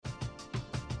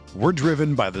We're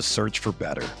driven by the search for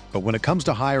better. But when it comes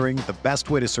to hiring, the best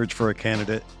way to search for a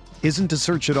candidate isn't to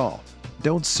search at all.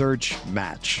 Don't search,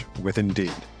 match with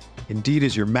Indeed. Indeed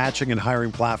is your matching and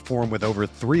hiring platform with over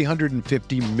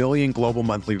 350 million global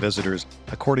monthly visitors,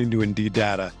 according to Indeed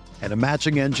data, and a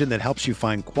matching engine that helps you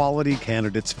find quality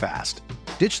candidates fast.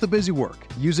 Ditch the busy work.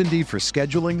 Use Indeed for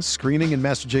scheduling, screening, and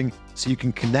messaging so you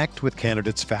can connect with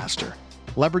candidates faster.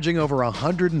 Leveraging over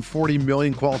 140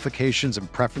 million qualifications and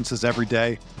preferences every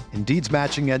day, Indeed's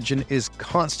matching engine is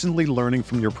constantly learning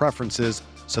from your preferences,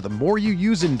 so the more you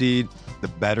use Indeed, the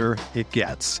better it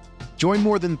gets. Join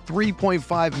more than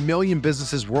 3.5 million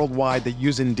businesses worldwide that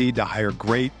use Indeed to hire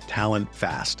great talent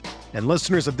fast. And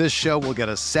listeners of this show will get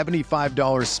a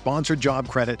 $75 sponsored job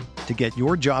credit to get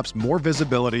your jobs more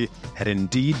visibility at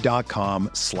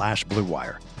Indeed.com/Blue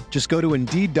Wire. Just go to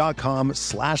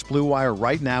Indeed.com/Blue Wire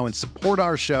right now and support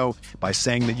our show by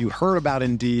saying that you heard about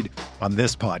Indeed on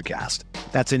this podcast.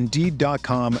 That's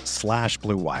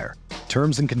Indeed.com/Blue Wire.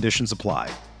 Terms and conditions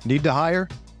apply. Need to hire?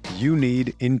 You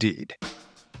need Indeed.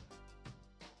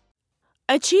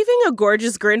 Achieving a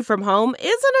gorgeous grin from home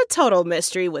isn't a total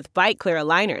mystery with Bite Clear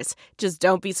aligners. Just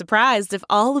don't be surprised if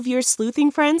all of your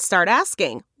sleuthing friends start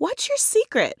asking, "What's your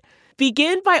secret?"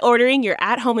 Begin by ordering your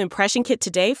at-home impression kit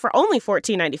today for only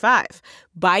 $14.95.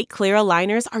 Bite Clear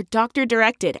aligners are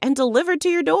doctor-directed and delivered to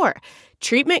your door.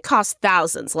 Treatment costs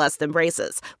thousands less than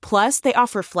braces. Plus, they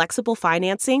offer flexible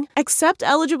financing, accept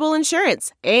eligible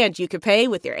insurance, and you can pay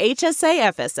with your HSA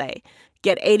FSA.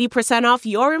 Get 80% off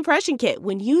your impression kit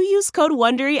when you use code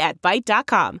WONDERY at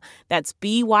Byte.com. That's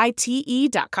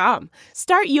BYTE.com.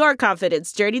 Start your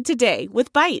confidence journey today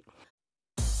with Byte.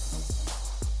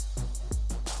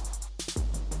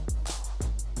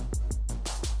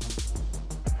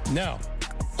 Now,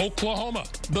 Oklahoma,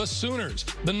 the Sooners,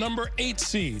 the number 8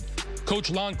 seed. Coach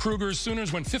Lon Kruger's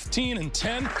Sooners went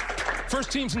 15-10.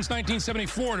 First team since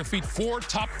 1974 to defeat four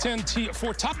top 10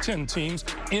 teams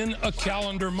in a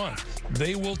calendar month.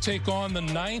 They will take on the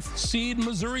 9th seed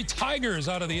Missouri Tigers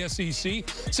out of the SEC.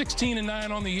 16-9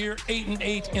 on the year,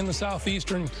 8-8 in the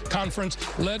Southeastern Conference,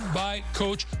 led by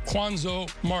Coach Quanzo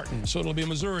Martin. So it'll be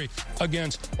Missouri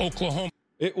against Oklahoma.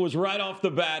 It was right off the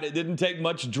bat. It didn't take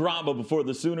much drama before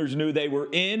the Sooners knew they were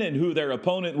in and who their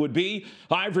opponent would be.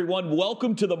 Hi, everyone.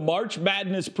 Welcome to the March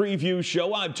Madness Preview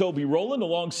Show. I'm Toby Rowland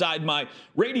alongside my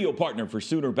radio partner for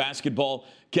Sooner basketball,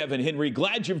 Kevin Henry.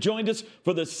 Glad you've joined us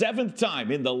for the 7th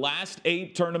time in the last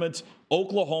 8 tournaments.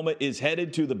 Oklahoma is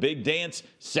headed to the big dance.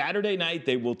 Saturday night,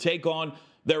 they will take on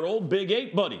their old Big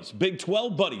 8 buddies, Big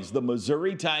 12 buddies, the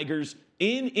Missouri Tigers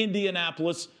in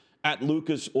Indianapolis at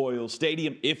Lucas Oil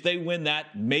Stadium. If they win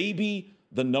that, maybe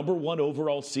the number 1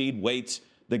 overall seed waits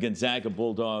the Gonzaga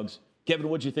Bulldogs. Kevin,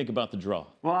 what do you think about the draw?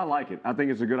 Well, I like it. I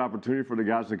think it's a good opportunity for the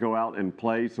guys to go out and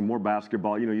play some more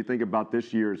basketball. You know, you think about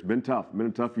this year, it's been tough. It's been a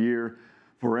tough year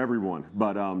for everyone.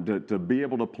 But to be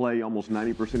able to play almost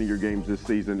 90% of your games this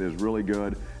season is really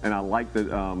good. And I like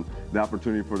the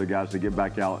opportunity for the guys to get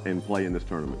back out and play in this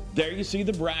tournament. There you see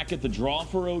the bracket, the draw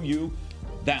for OU.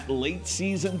 That late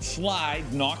season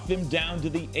slide knocked them down to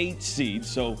the 8th seed.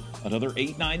 So another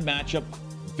 8-9 matchup.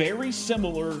 Very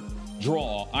similar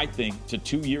draw, I think, to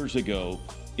 2 years ago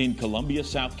in Columbia,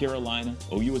 South Carolina.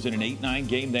 OU was in an 8-9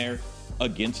 game there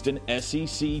against an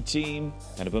SEC team,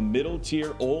 kind of a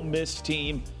middle-tier Ole Miss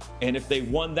team. And if they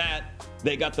won that,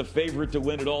 they got the favorite to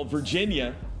win it all,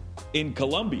 Virginia, in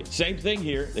Columbia. Same thing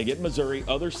here. They get Missouri.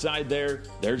 Other side there,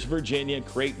 there's Virginia,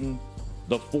 Creighton,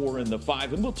 the 4 and the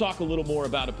 5. And we'll talk a little more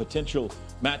about a potential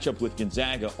matchup with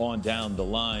Gonzaga on down the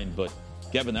line. But,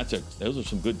 Kevin, those are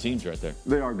some good teams right there.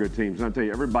 They are good teams. And I'll tell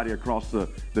you, everybody across the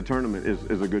tournament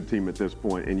is a good team at this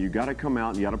point. And you got to come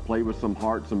out and you got to play with some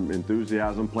heart, some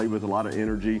enthusiasm, play with a lot of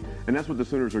energy. And that's what the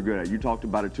Sooners are good at. You talked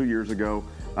about it 2 years ago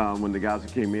when the guys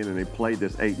came in and they played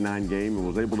this 8-9 game and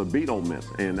was able to beat Ole Miss.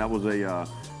 And that was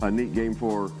a neat game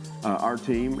for our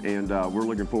team, and we're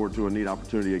looking forward to a neat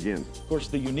opportunity again. Of course,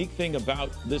 the unique thing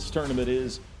about this tournament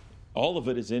is all of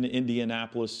it is in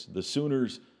Indianapolis. The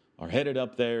Sooners are headed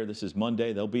up there. This is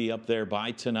Monday. They'll be up there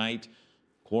by tonight,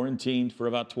 quarantined for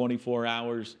about 24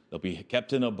 hours. They'll be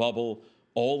kept in a bubble.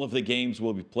 All of the games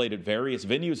will be played at various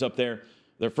venues up there.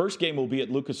 Their first game will be at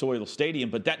Lucas Oil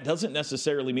Stadium, but that doesn't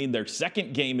necessarily mean their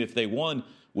second game, if they won,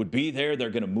 would be there.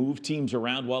 They're going to move teams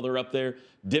around while they're up there,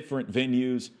 different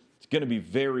venues. It's going to be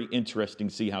very interesting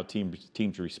to see how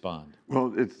teams respond.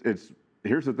 Well,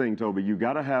 here's the thing, Toby. You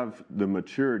got to have the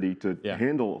maturity to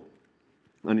handle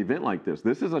an event like this.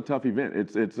 This is a tough event.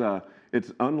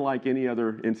 It's unlike any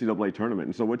other NCAA tournament.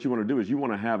 And so what you want to do is you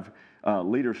want to have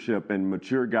leadership and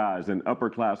mature guys and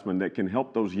upperclassmen that can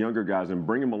help those younger guys and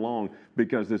bring them along,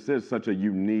 because this is such a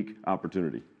unique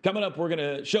opportunity. Coming up, we're going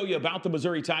to show you about the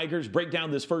Missouri Tigers, break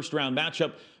down this first-round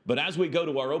matchup. But as we go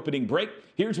to our opening break,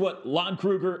 here's what Lon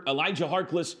Kruger, Elijah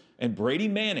Harkless, and Brady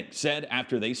Manning said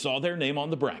after they saw their name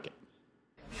on the bracket.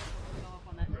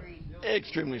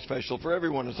 Extremely special for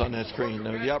everyone that's on that screen.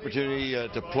 The opportunity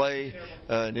to play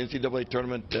an NCAA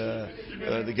tournament,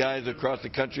 the guys across the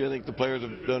country, I think the players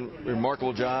have done a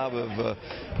remarkable job of,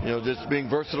 just being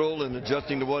versatile and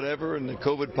adjusting to whatever, and the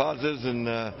COVID pauses,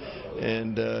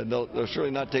 and they'll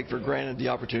certainly not take for granted the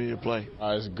opportunity to play.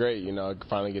 It's great,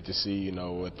 finally get to see,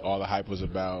 what all the hype was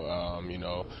about,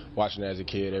 watching it as a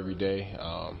kid every day,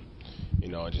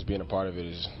 just being a part of it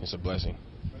it's a blessing.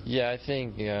 Yeah, I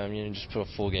think just put a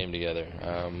full game together.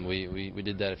 We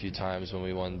did that a few times when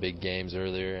we won big games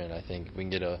earlier, and I think we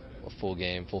can get a full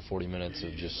game, full 40 minutes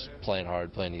of just playing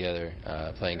hard, playing together,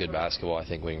 playing good basketball. I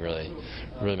think we can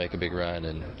really make a big run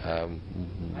and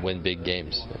win big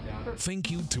games.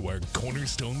 Thank you to our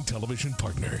Cornerstone Television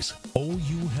partners,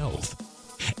 OU Health,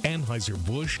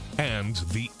 Anheuser-Busch, and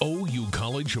the OU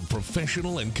College of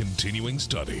Professional and Continuing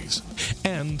Studies,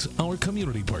 and our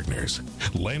community partners,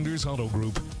 Landers Auto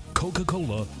Group,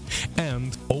 Coca-Cola,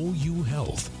 and OU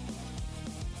Health.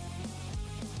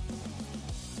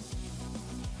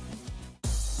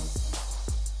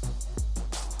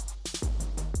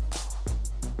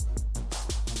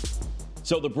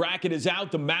 So the bracket is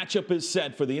out. The matchup is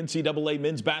set for the NCAA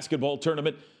men's basketball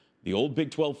tournament. The old Big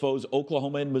 12 foes,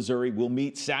 Oklahoma and Missouri, will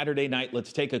meet Saturday night.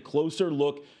 Let's take a closer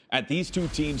look at these two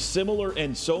teams, similar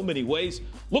in so many ways.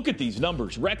 Look at these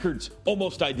numbers. Records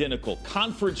almost identical.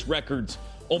 Conference records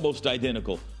almost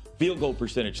identical. Field goal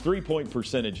percentage, three-point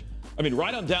percentage.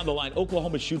 Right on down the line,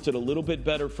 Oklahoma shoots it a little bit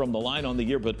better from the line on the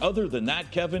year. But other than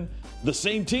that, Kevin, the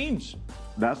same teams.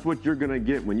 That's what you're going to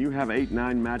get when you have 8-9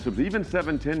 matchups, even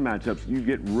 7-10 matchups. You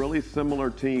get really similar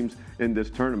teams in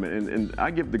this tournament. And I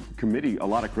give the committee a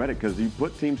lot of credit, because you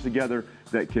put teams together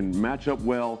that can match up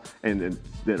well and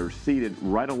that are seated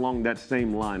right along that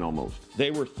same line almost. They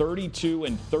were 32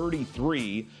 and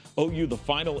 33. OU the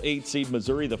final 8 seed,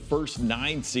 Missouri the first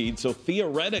 9 seed. So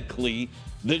theoretically,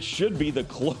 this should be the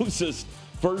closest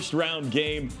first-round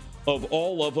game of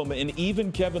all of them. And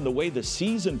even, Kevin, the way the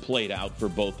season played out for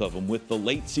both of them with the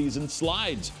late season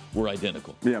slides were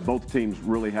identical. Yeah, both teams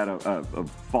really had a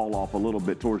fall off a little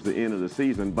bit towards the end of the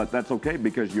season, but that's okay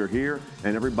because you're here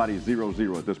and everybody's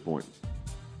 0-0 at this point.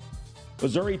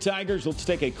 Missouri Tigers, let's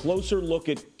take a closer look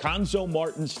at Conzo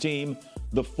Martin's team,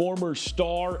 the former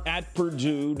star at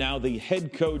Purdue, now the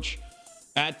head coach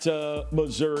at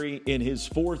Missouri in his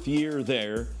 4th year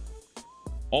there.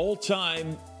 All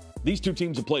time, these two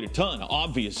teams have played a ton,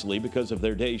 obviously, because of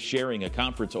their days sharing a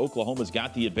conference. Oklahoma's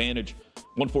got the advantage,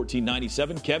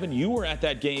 114-97. Kevin, you were at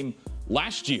that game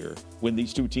last year when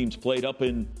these two teams played up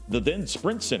in the then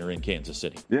Sprint Center in Kansas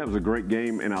City. Yeah, it was a great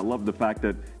game, and I love the fact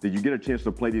that you get a chance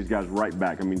to play these guys right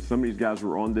back. Some of these guys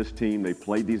were on this team. They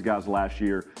played these guys last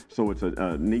year, so it's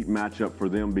a neat matchup for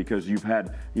them because you've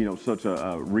had, such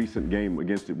a recent game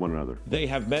against one another. They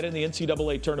have met in the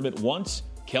NCAA tournament once.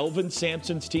 Kelvin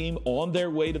Sampson's team on their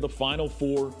way to the Final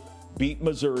Four beat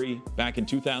Missouri back in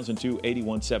 2002,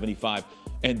 81-75.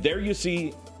 And there you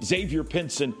see Xavier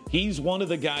Pinson. He's one of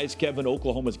the guys, Kevin,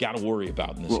 Oklahoma's got to worry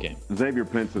about in this game. Xavier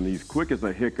Pinson, he's quick as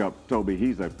a hiccup, Toby.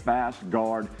 He's a fast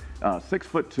guard,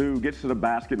 6'2", gets to the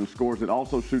basket and scores it,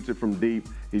 also shoots it from deep.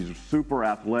 He's super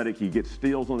athletic. He gets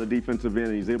steals on the defensive end,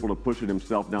 and he's able to push it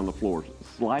himself down the floor.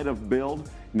 Slight of build,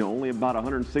 only about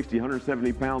 160,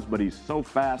 170 pounds, but he's so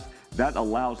fast. That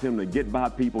allows him to get by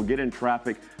people, get in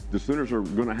traffic. The Sooners are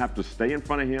going to have to stay in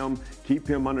front of him, keep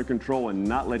him under control, and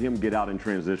not let him get out in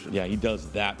transition. Yeah, he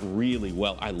does that really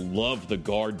well. I love the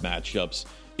guard matchups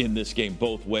in this game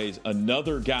both ways.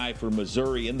 Another guy for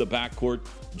Missouri in the backcourt,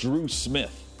 Drew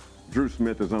Smith. Drew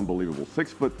Smith is unbelievable.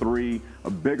 6'3", a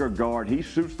bigger guard. He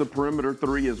shoots the perimeter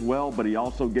 3 as well, but he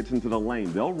also gets into the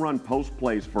lane. They'll run post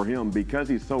plays for him because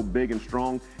he's so big and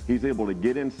strong. He's able to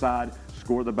get inside,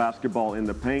 score the basketball in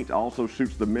the paint, also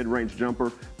shoots the mid-range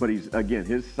jumper, but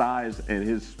his size and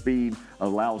his speed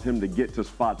allows him to get to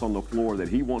spots on the floor that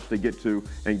he wants to get to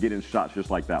and get in shots just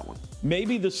like that one.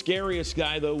 Maybe the scariest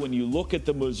guy, though, when you look at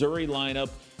the Missouri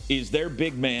lineup, is their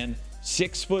big man,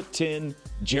 6'10",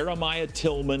 Jeremiah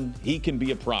Tillman. He can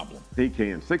be a problem. He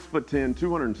can. 6'10",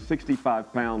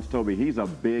 265 pounds, Toby. He's a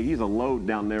load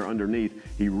down there underneath.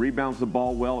 He rebounds the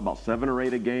ball well, about 7 or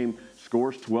 8 a game.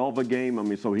 scores 12 a game. I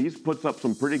mean, so he puts up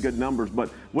some pretty good numbers. But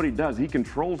what he does, he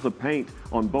controls the paint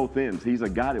on both ends. He's a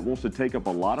guy that wants to take up a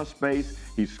lot of space.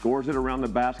 He scores it around the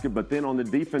basket. But then on the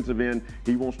defensive end,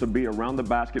 he wants to be around the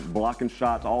basket, blocking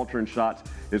shots, altering shots.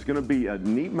 It's going to be a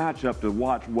neat matchup to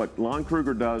watch what Lon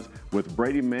Kruger does with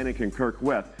Brady Manick and Kirk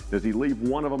Weth. Does he leave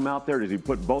one of them out there? Does he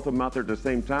put both of them out there at the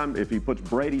same time? If he puts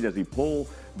Brady, does he pull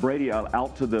Brady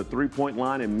out to the three-point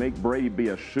line and make Brady be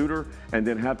a shooter and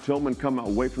then have Tillman come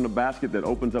away from the basket that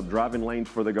opens up driving lanes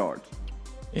for the guards?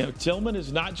 You know, Tillman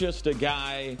is not just a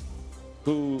guy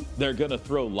who they're going to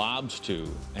throw lobs to,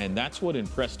 and that's what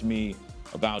impressed me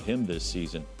about him this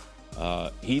season.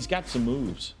 He's got some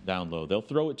moves down low. They'll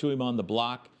throw it to him on the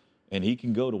block, and he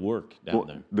can go to work down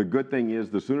there. The good thing is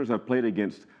the Sooners have played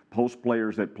against post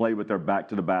players that play with their back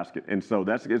to the basket. And so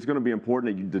it's going to be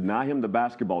important that you deny him the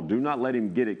basketball. Do not let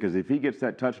him get it, because if he gets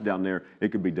that touchdown there,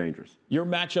 it could be dangerous. Your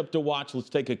matchup to watch, let's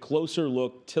take a closer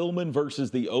look. Tillman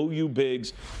versus the OU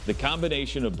Bigs, the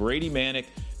combination of Brady Manick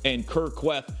and Kirk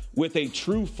Weth with a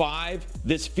true five.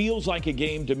 This feels like a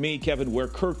game to me, Kevin, where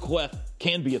Kirk Weth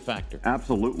can be a factor.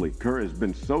 Absolutely. Kerr has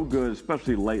been so good,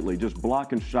 especially lately, just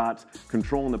blocking shots,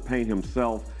 controlling the paint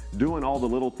himself, doing all the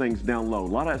little things down low. A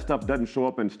lot of that stuff doesn't show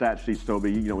up in stat sheets,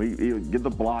 Toby. You know, he'll get the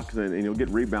blocks and he'll get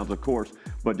rebounds, of course,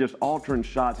 but just altering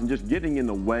shots and just getting in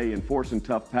the way and forcing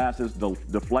tough passes,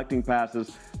 deflecting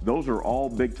passes. Those are all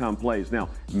big-time plays. Now,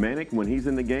 Manick, when he's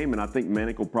in the game, and I think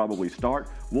Manick will probably start,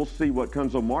 we'll see what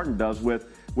Kunzo Martin does with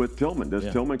Tillman.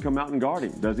 Does Tillman come out and guard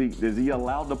him? Is he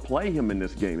allowed to play him in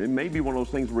this game? It may be one of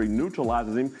those things where he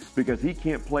neutralizes him because he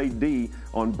can't play D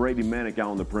on Brady Manick out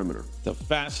on the perimeter. It's a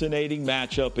fascinating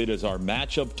matchup. It is our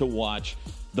matchup to watch.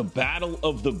 The battle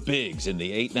of the bigs in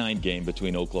the 8-9 game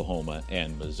between Oklahoma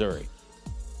and Missouri.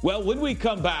 Well, when we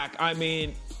come back, I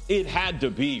mean, it had to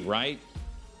be, right?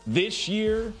 This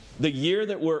year, the year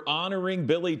that we're honoring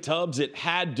Billy Tubbs, it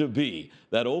had to be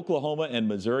that Oklahoma and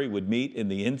Missouri would meet in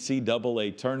the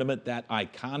NCAA Tournament. That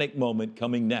iconic moment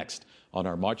coming next on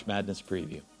our March Madness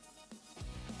preview.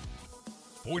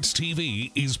 Sports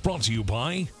TV is brought to you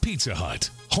by Pizza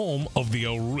Hut, home of the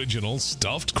original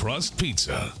stuffed crust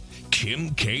pizza.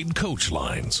 Kincaid Coach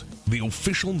Lines, the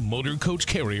official motor coach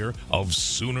carrier of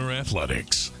Sooner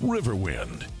Athletics.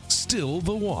 Riverwind, still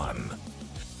the one.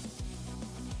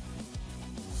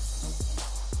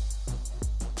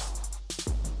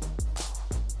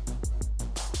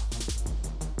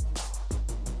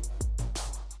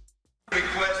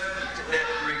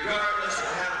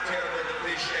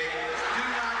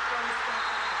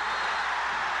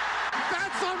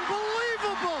 That's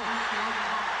unbelievable!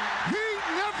 He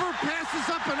never passes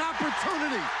up an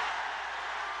opportunity.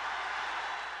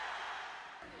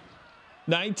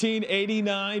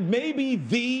 1989, maybe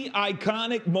the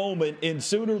iconic moment in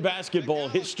Sooner basketball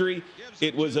history.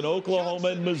 It was an Oklahoma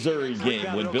and Missouri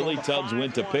game when Billy Tubbs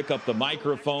went to pick up the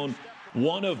microphone.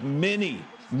 One of many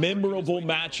memorable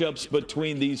matchups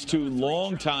between these two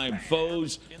longtime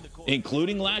foes,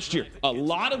 including last year. A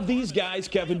lot of these guys,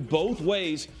 Kevin, both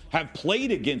ways, have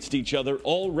played against each other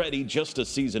already just a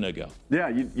season ago. Yeah,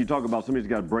 you talk about somebody's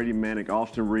got Brady Manick,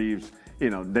 Austin Reeves,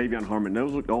 Davion Harmon.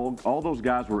 All those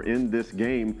guys were in this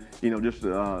game, just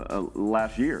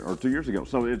last year or 2 years ago.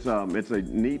 So it's a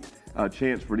neat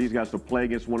chance for these guys to play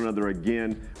against one another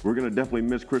again. We're going to definitely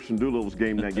miss Christian Doolittle's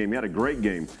game that game. He had a great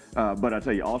game. But I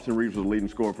tell you, Austin Reeves was the leading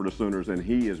scorer for the Sooners, and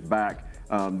he is back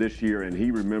this year, and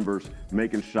he remembers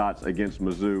making shots against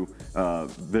Mizzou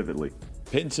vividly.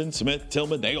 Pinson, Smith,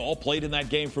 Tillman, they all played in that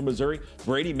game for Missouri.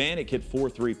 Brady Manick hit 4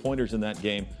 3-pointers in that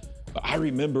game. I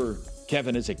remember,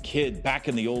 Kevin, as a kid, back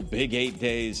in the old Big 8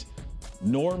 days,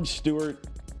 Norm Stewart,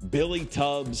 Billy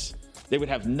Tubbs, they would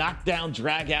have knockdown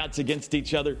dragouts against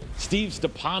each other. Steve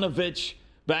Stepanovich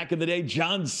back in the day,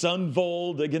 John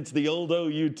Sunvold against the old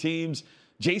OU teams,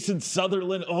 Jason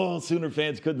Sutherland. Oh, Sooner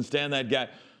fans couldn't stand that guy.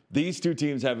 These two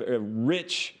teams have a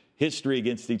rich history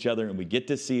against each other, and we get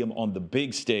to see them on the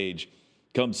big stage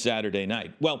come Saturday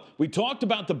night. Well, we talked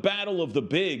about the battle of the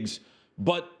bigs,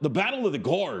 but the battle of the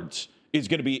guards is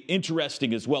going to be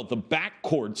interesting as well. The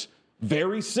backcourts,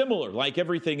 very similar, like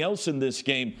everything else in this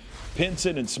game.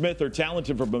 Pinson and Smith are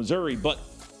talented for Missouri, but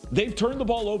they've turned the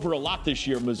ball over a lot this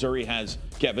year, Missouri has,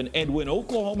 Kevin. And when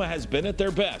Oklahoma has been at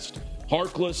their best,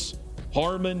 Harkless,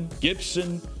 Harmon,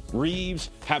 Gibson,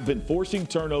 Reeves have been forcing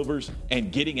turnovers and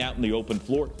getting out in the open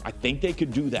floor. I think they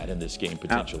could do that in this game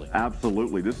potentially.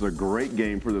 Absolutely. This is a great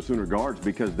game for the Sooner guards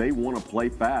because they want to play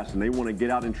fast and they want to get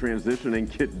out in transition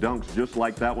and get dunks just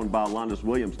like that one by Alondas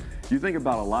Williams. You think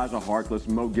about Elijah Harkless,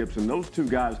 Mo Gibson, those two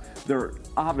guys, they're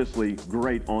obviously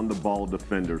great on the ball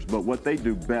defenders, but what they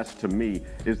do best to me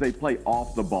is they play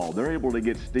off the ball. They're able to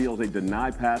get steals, they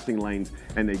deny passing lanes,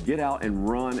 and they get out and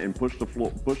run and push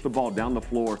the ball down the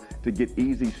floor to get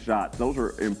easy shots. Those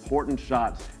are important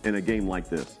shots in a game like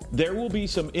this. There will be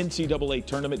some NCAA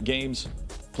tournament games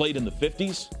played in the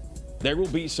 50s. There will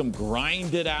be some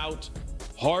grinded out,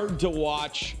 hard to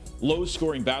watch,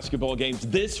 low-scoring basketball games.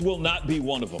 This will not be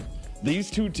one of them.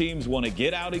 These two teams want to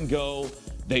get out and go.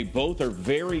 They both are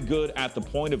very good at the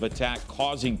point of attack,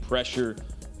 causing pressure.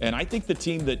 And I think the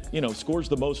team that, scores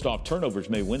the most off turnovers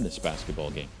may win this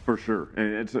basketball game. For sure.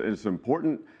 And it's an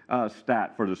important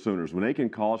stat for the Sooners. When they can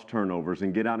cause turnovers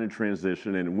and get out in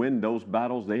transition and win those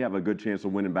battles, they have a good chance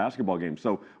of winning basketball games.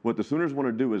 So what the Sooners want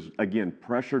to do is, again,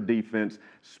 pressure defense,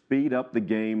 speed up the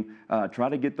game, try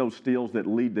to get those steals that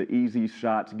lead to easy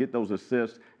shots, get those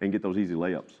assists, and get those easy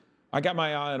layups. I got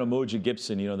my eye on Emoji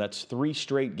Gibson. That's 3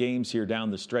 straight games here down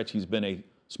the stretch. He's been a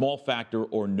small factor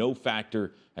or no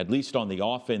factor, at least on the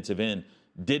offensive end.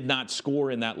 Did not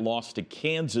score in that loss to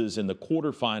Kansas in the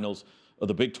quarterfinals of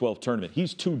the Big 12 tournament.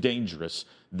 He's too dangerous.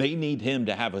 They need him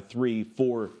to have a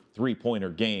 3-4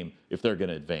 three-pointer game if they're going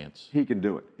to advance. He can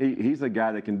do it. He's a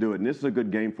guy that can do it, and this is a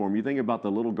good game for him. You think about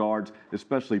the little guards,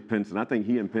 especially Pinson. I think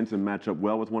he and Pinson match up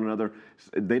well with one another.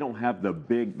 They don't have the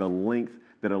length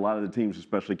that a lot of the teams,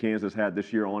 especially Kansas, had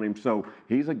this year on him. So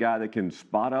he's a guy that can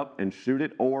spot up and shoot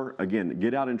it, or, again,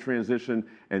 get out in transition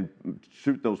and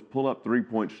shoot those pull-up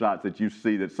three-point shots that you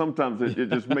see that sometimes it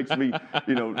just makes me,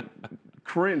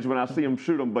 cringe when I see him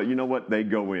shoot them. But you know what? They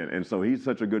go in. And so he's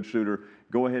such a good shooter.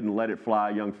 Go ahead and let it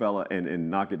fly, young fella, and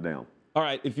knock it down. All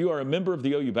right, if you are a member of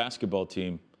the OU basketball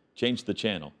team, change the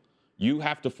channel. You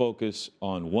have to focus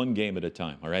on one game at a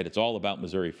time, all right? It's all about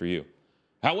Missouri for you.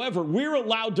 However, we're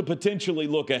allowed to potentially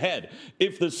look ahead.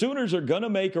 If the Sooners are going to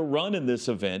make a run in this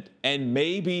event and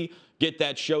maybe get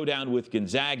that showdown with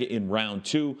Gonzaga in round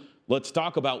 2, let's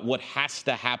talk about what has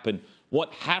to happen.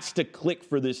 What has to click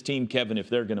for this team, Kevin, if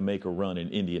they're going to make a run in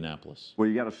Indianapolis? Well,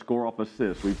 you got to score off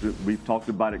assists. We've talked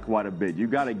about it quite a bit. You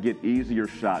got to get easier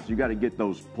shots. You got to get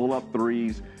those pull-up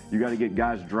threes. You got to get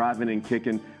guys driving and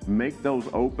kicking, make those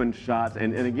open shots,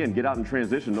 and again, get out in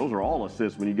transition. Those are all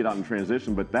assists when you get out in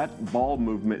transition, but that ball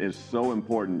movement is so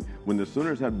important. When the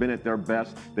Sooners have been at their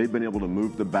best, they've been able to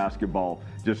move the basketball,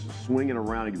 just swinging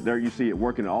around. There you see it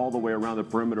working all the way around the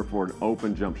perimeter for an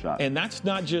open jump shot. And that's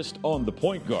not just on the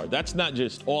point guard. That's not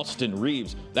just Austin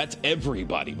Reeves. That's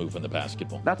everybody moving the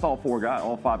basketball. That's all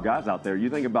 5 guys out there. You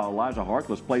think about Elijah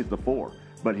Harkless plays the 4.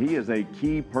 But he is a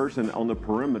key person on the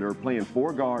perimeter, playing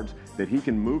 4 guards that he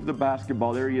can move the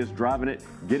basketball. There he is driving it,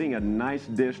 getting a nice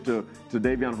dish to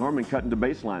Davion Harmon cutting the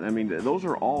baseline. I mean, those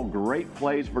are all great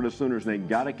plays for the Sooners, and they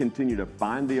got to continue to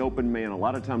find the open man. A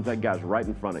lot of times that guy's right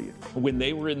in front of you. When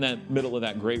they were in that middle of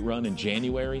that great run in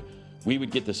January, we would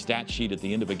get the stat sheet at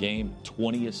the end of a game,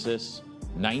 20 assists,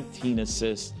 19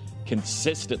 assists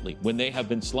consistently. When they have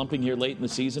been slumping here late in the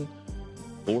season,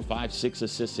 4, 5, 6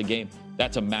 assists a game.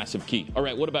 That's a massive key. All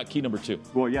right, what about key number 2?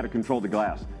 Well, you got to control the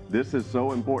glass. This is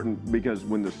so important because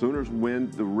when the Sooners win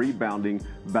the rebounding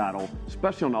battle,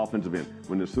 especially on the offensive end,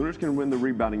 when the Sooners can win the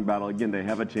rebounding battle, again, they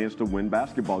have a chance to win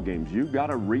basketball games. You've got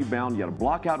to rebound. You got to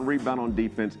block out and rebound on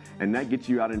defense, and that gets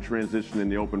you out in transition in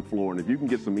the open floor. And if you can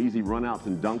get some easy runouts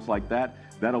and dunks like that,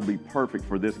 that'll be perfect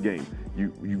for this game.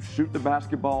 You shoot the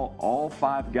basketball, all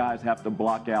 5 guys have to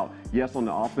block out. Yes, on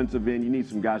the offensive end, you need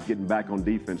some guys getting back on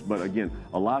defense. But again,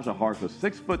 Elijah Harkless,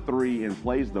 6'3", and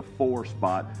plays the 4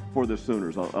 spot for the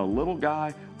Sooners. A little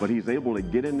guy, but he's able to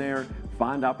get in there,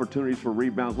 find opportunities for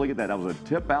rebounds. Look at that. That was a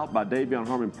tip out by Davion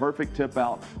Harmon. Perfect tip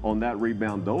out on that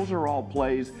rebound. Those are all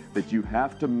plays that you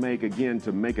have to make, again,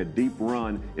 to make a deep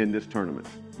run in this tournament.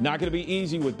 Not going to be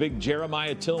easy with big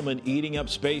Jeremiah Tillman eating up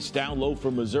space down low for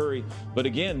Missouri. But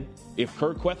again, if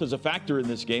Kerqueth is a factor in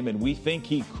this game, and we think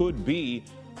he could be,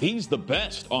 he's the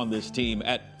best on this team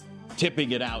at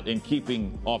tipping it out and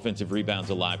keeping offensive rebounds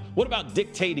alive. What about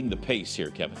dictating the pace here,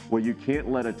 Kevin? Well, you can't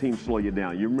let a team slow you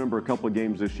down. You remember a couple of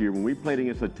games this year when we played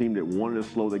against a team that wanted to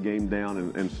slow the game down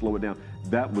and slow it down.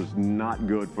 That was not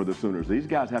good for the Sooners. These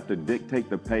guys have to dictate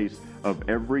the pace of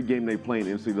every game they play in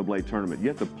NCAA tournament. You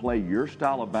have to play your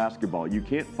style of basketball. You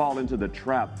can't fall into the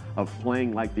trap of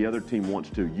playing like the other team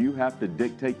wants to. You have to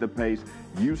dictate the pace.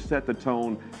 You set the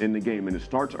tone in the game, and it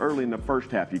starts early in the first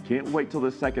half. You can't wait till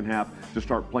the second half to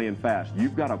start playing fast.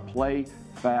 You've got to play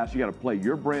fast. You got to play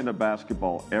your brand of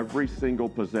basketball every single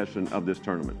possession of this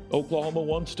tournament. Oklahoma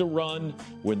wants to run.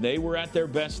 When they were at their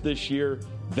best this year,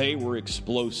 they were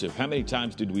explosive. How many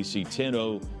times did we see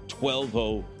 10-0,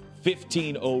 12-0,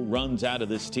 15-0 runs out of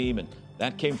this team? And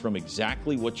that came from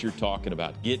exactly what you're talking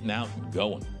about, getting out and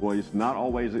going. Well, it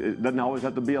doesn't always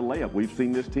have to be a layup. We've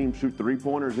seen this team shoot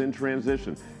three-pointers in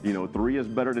transition. You know, 3 is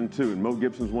better than 2, and Mo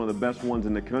Gibson's one of the best ones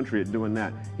in the country at doing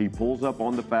that. He pulls up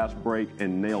on the fast break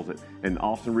and nails it, and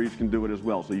Austin Reeves can do it as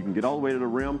well. So you can get all the way to the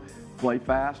rim, play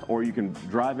fast, or you can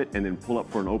drive it and then pull up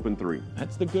for an open 3.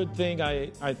 That's the good thing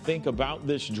I think about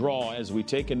this draw as we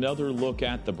take another look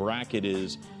at the bracket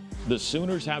is the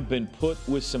Sooners have been put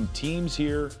with some teams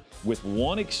here with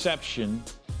one exception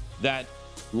that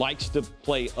likes to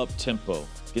play up-tempo.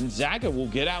 Gonzaga will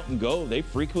get out and go. They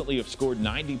frequently have scored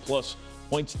 90-plus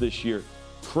points this year.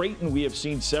 Creighton we have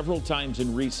seen several times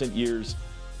in recent years.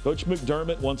 Coach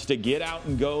McDermott wants to get out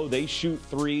and go. They shoot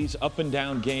threes, up and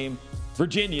down game.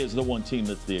 Virginia is the one team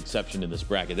that's the exception in this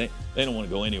bracket. They don't want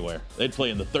to go anywhere. They'd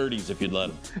play in the 30s if you'd let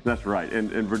them. That's right.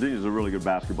 And Virginia's a really good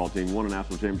basketball team. Won a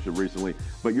national championship recently.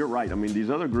 But you're right. I mean,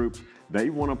 these other groups, they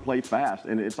want to play fast,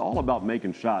 and it's all about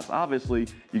making shots. Obviously,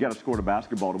 you got to score the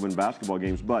basketball to win basketball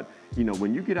games. But, you know,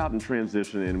 when you get out in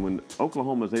transition and when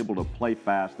Oklahoma is able to play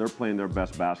fast, they're playing their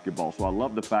best basketball. So I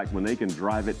love the fact when they can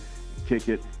drive it, kick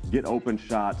it, get open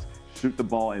shots, shoot the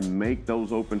ball and make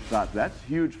those open shots. That's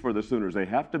huge for the Sooners. They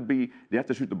have to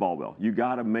shoot the ball well. You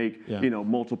got to make,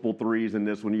 multiple threes in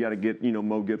this one. You got to get,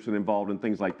 Mo Gibson involved and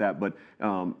things like that. But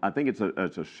I think it's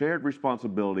a shared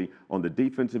responsibility on the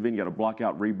defensive end. You got to block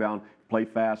out, rebound, play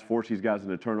fast, force these guys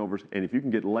into turnovers. And if you can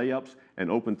get layups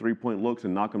and open three-point looks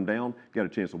and knock them down, you got a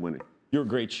chance of winning. You're a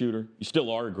great shooter. You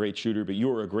still are a great shooter, but you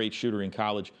were a great shooter in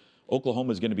college.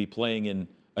 Oklahoma is going to be playing in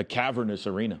a cavernous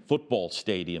arena, football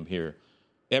stadium here.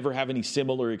 Ever have any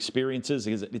similar experiences?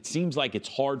 Because it seems like it's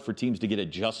hard for teams to get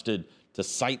adjusted to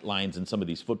sight lines in some of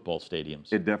these football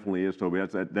stadiums. It definitely is, Toby.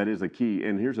 That is a key.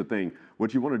 And here's the thing.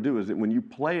 What you want to do is that when you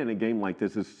play in a game like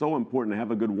this, it's so important to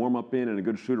have a good warm-up in and a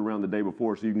good shoot around the day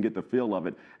before so you can get the feel of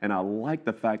it. And I like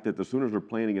the fact that the Sooners are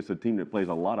playing against a team that plays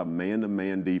a lot of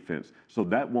man-to-man defense. So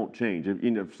that won't change.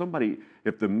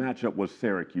 If the matchup was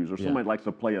Syracuse or somebody likes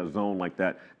to play a zone like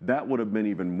that, that would have been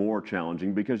even more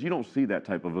challenging because you don't see that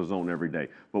type of a zone every day.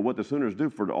 But what the Sooners do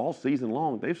for all season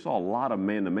long, they saw a lot of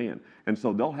man-to-man. And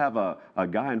so they'll have a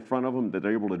guy in front of them that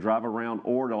they're able to drive around,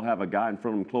 or they'll have a guy in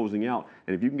front of them closing out.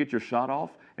 And if you can get your shot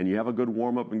off and you have a good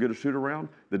warm-up and get a shoot around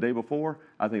the day before,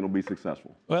 I think it'll be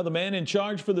successful. Well, the man in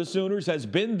charge for the Sooners has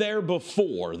been there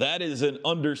before. That is an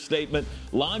understatement.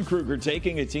 Lon Kruger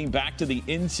taking a team back to the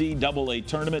NCAA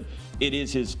Tournament. It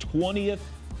is his 20th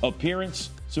appearance.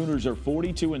 Sooners are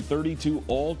 42-32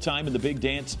 all-time in the Big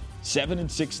Dance.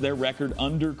 7-6 their record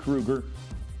under Kruger.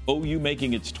 OU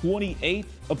making its 28th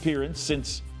appearance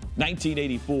since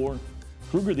 1984.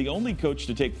 Kruger, the only coach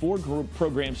to take 4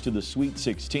 programs to the Sweet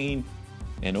 16.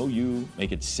 And OU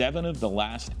make it 7 of the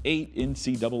last 8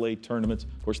 NCAA tournaments.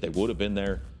 Of course, they would have been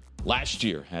there last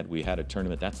year had we had a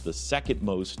tournament. That's the second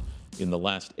most in the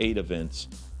last 8 events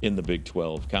in the Big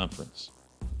 12 Conference.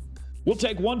 We'll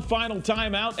take one final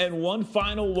timeout and one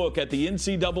final look at the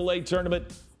NCAA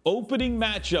Tournament opening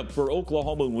matchup for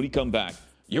Oklahoma when we come back.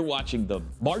 You're watching the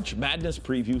March Madness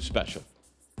Preview Special.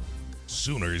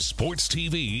 Sooners Sports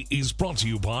TV is brought to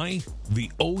you by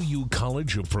the OU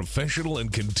College of Professional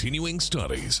and Continuing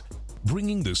Studies,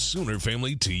 bringing the Sooner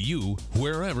family to you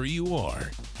wherever you are.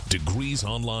 Degrees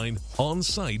online,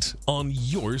 on-site, on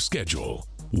your schedule.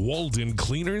 Walden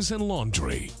Cleaners and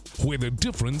Laundry, where the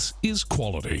difference is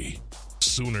quality.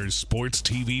 Sooners Sports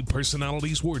TV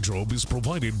Personalities Wardrobe is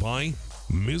provided by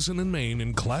Mizzen & Main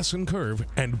in Class and Curve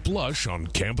and Blush on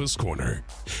Campus Corner.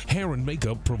 Hair and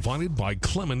makeup provided by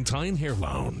Clementine Hair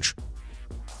Lounge.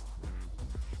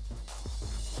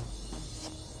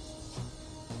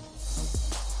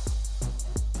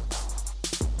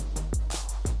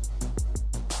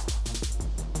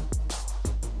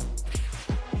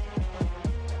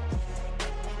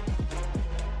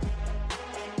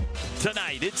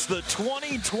 Tonight, it's the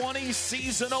 2020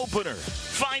 season opener.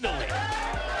 Finally.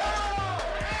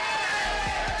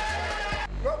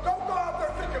 Don't go out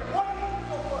there thinking,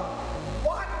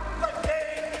 what the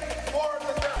game for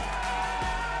the game.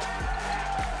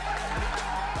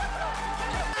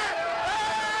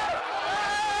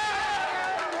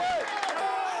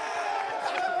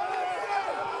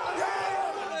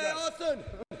 Hey, Austin!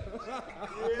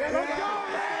 Let's go!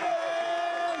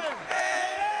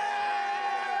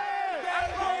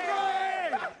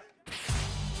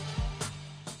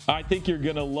 I think you're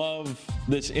going to love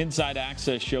this Inside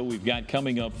Access show we've got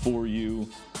coming up for you.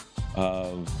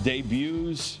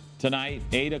 Debuts tonight,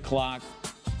 8 o'clock.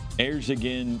 Airs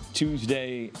again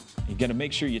Tuesday. You got to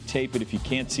make sure you tape it if you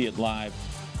can't see it live.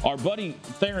 Our buddy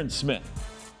Theron Smith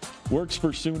works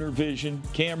for Sooner Vision,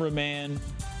 cameraman,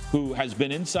 who has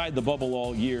been inside the bubble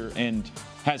all year and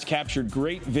has captured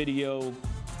great video,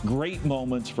 great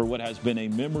moments for what has been a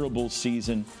memorable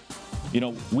season. You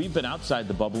know, we've been outside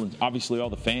the bubble, and obviously all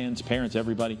the fans, parents,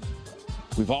 everybody,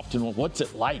 we've often wondered, what's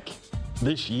it like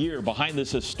this year behind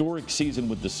this historic season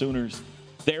with the Sooners?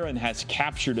 Theron has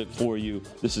captured it for you.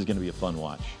 This is going to be a fun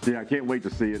watch. Yeah, I can't wait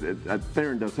to see it.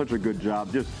 Theron does such a good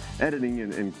job just editing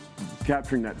and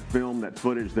capturing that film, that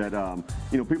footage that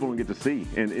people don't get to see,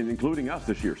 and including us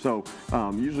this year. So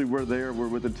usually we're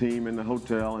with the team in the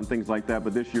hotel and things like that,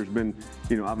 but this year's been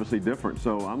obviously different.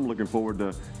 So I'm looking forward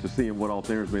to seeing what all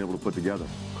Theron's been able to put together.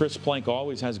 Chris Plank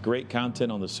always has great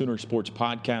content on the Sooner Sports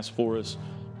Podcast for us.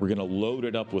 We're going to load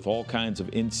it up with all kinds of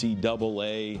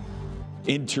NCAA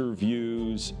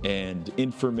interviews and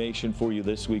information for you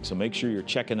this week, so make sure you're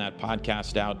checking that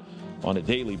podcast out on a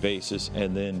daily basis.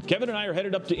 And then Kevin and I are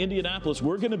headed up to Indianapolis.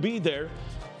 We're going to be there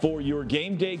for your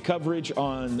game day coverage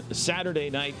on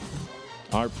Saturday night.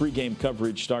 Our pregame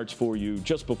coverage starts for you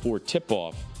just before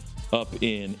tip-off up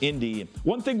in Indy.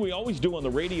 One thing we always do on the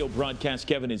radio broadcast,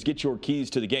 Kevin, is get your keys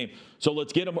to the game. So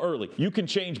let's get them early. You can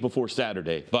change before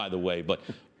Saturday, by the way, but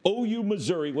OU,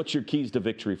 Missouri, what's your keys to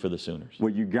victory for the Sooners?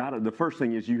 Well, the first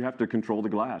thing is you have to control the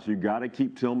glass. You got to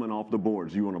keep Tillman off the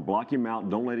boards. You want to block him out.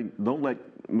 Don't let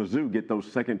Mizzou get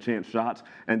those second chance shots,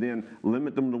 and then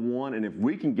limit them to one. And if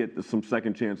we can get some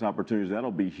second chance opportunities,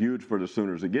 that'll be huge for the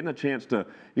Sooners. Getting a chance to,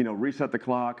 reset the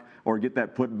clock or get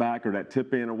that put back or that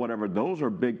tip in or whatever, those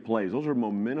are big plays. Those are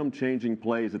momentum changing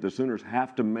plays that the Sooners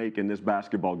have to make in this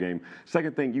basketball game.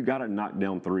 Second thing, you got to knock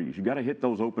down threes. You got to hit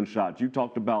those open shots. You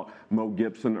talked about Mo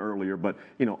Gibson earlier, but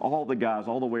all the guys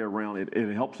all the way around,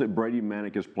 it helps that Brady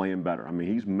Manick is playing better. I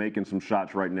mean, he's making some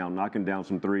shots right now, knocking down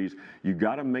some threes. You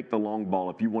got to make the long ball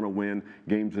if you want to win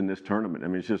games in this tournament. I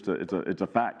mean, it's just it's a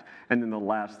fact. And then the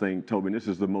last thing, Toby, and this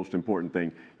is the most important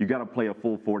thing, you got to play a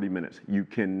full 40 minutes. You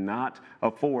cannot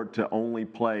afford to only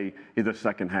play in the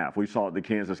second half. We saw it the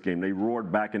Kansas game. They roared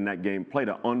back in that game, played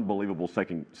an unbelievable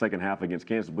second half against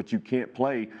Kansas, but you can't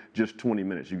play just 20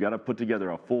 minutes. You got to put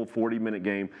together a full 40-minute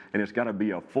game, and it's got to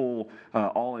be a full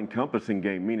all-encompassing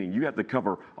game, meaning you have to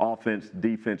cover offense,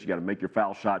 defense, you got to make your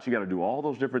foul shots, you got to do all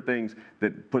those different things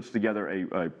that puts together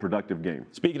a productive game.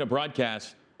 Speaking of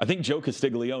broadcast, I think Joe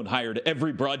Castiglione hired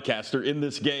every broadcaster in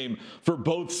this game for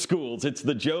both schools. It's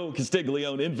the Joe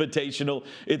Castiglione Invitational.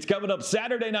 It's coming up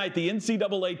Saturday night. The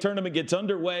NCAA Tournament gets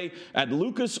underway at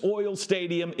Lucas Oil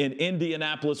Stadium in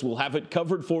Indianapolis. We'll have it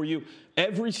covered for you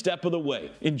every step of the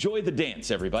way. Enjoy the dance,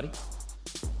 everybody.